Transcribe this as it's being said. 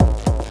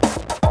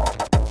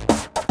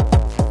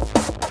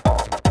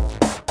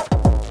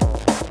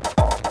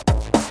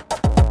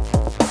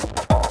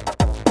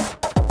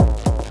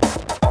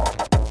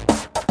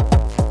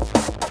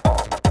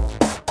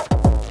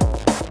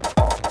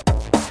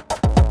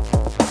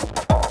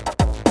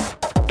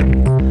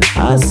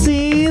I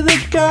see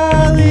the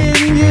girl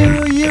in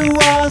you, you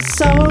are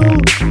so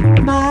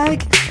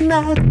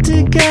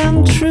magnetic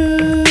and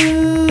true.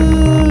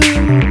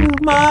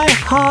 My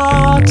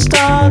heart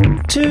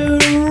starts to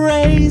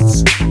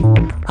race,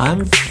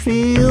 I'm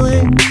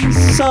feeling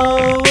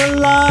so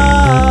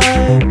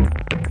alive.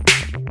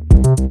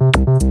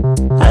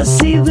 I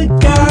see the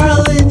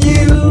girl in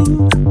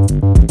you,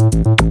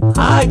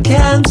 I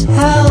can't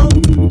help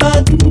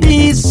but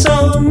be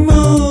so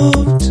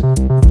moved.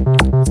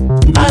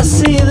 I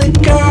see the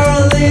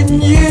girl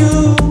in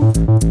you,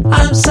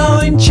 I'm so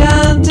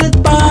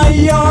enchanted by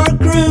your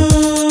groove.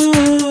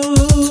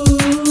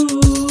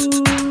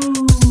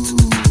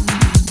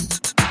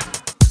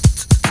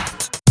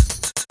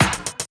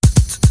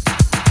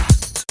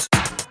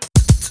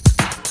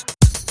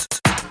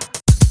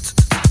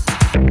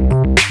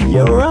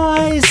 Your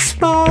eyes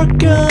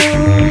sparkle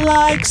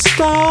like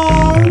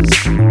stars,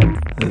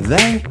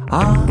 they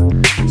are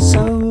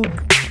so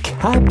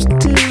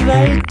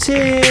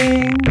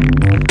captivating.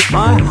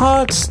 My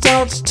heart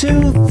starts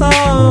to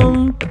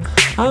thump,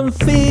 I'm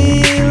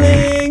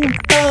feeling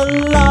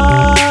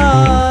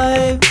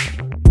alive.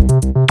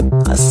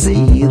 I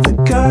see the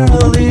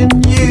girl in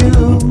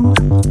you,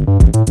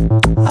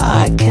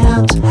 I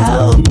can't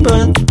help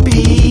but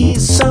be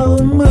so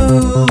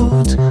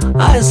moved.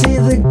 I see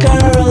the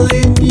girl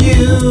in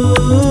you,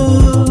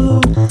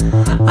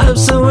 I'm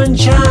so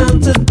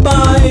enchanted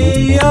by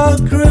your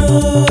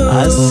groove.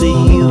 I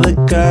see the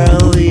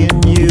girl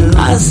in you,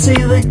 I see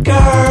the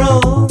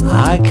girl,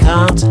 I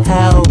can't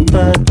help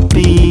but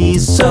be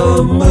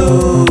so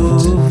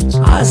moved.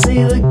 I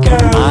see the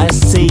girl, I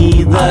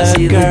see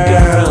the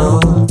girl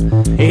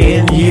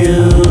in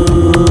you.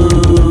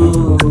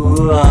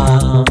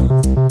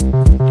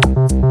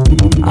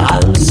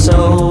 I'm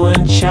so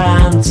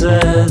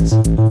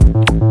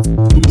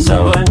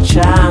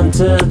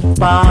enchanted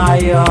by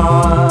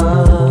your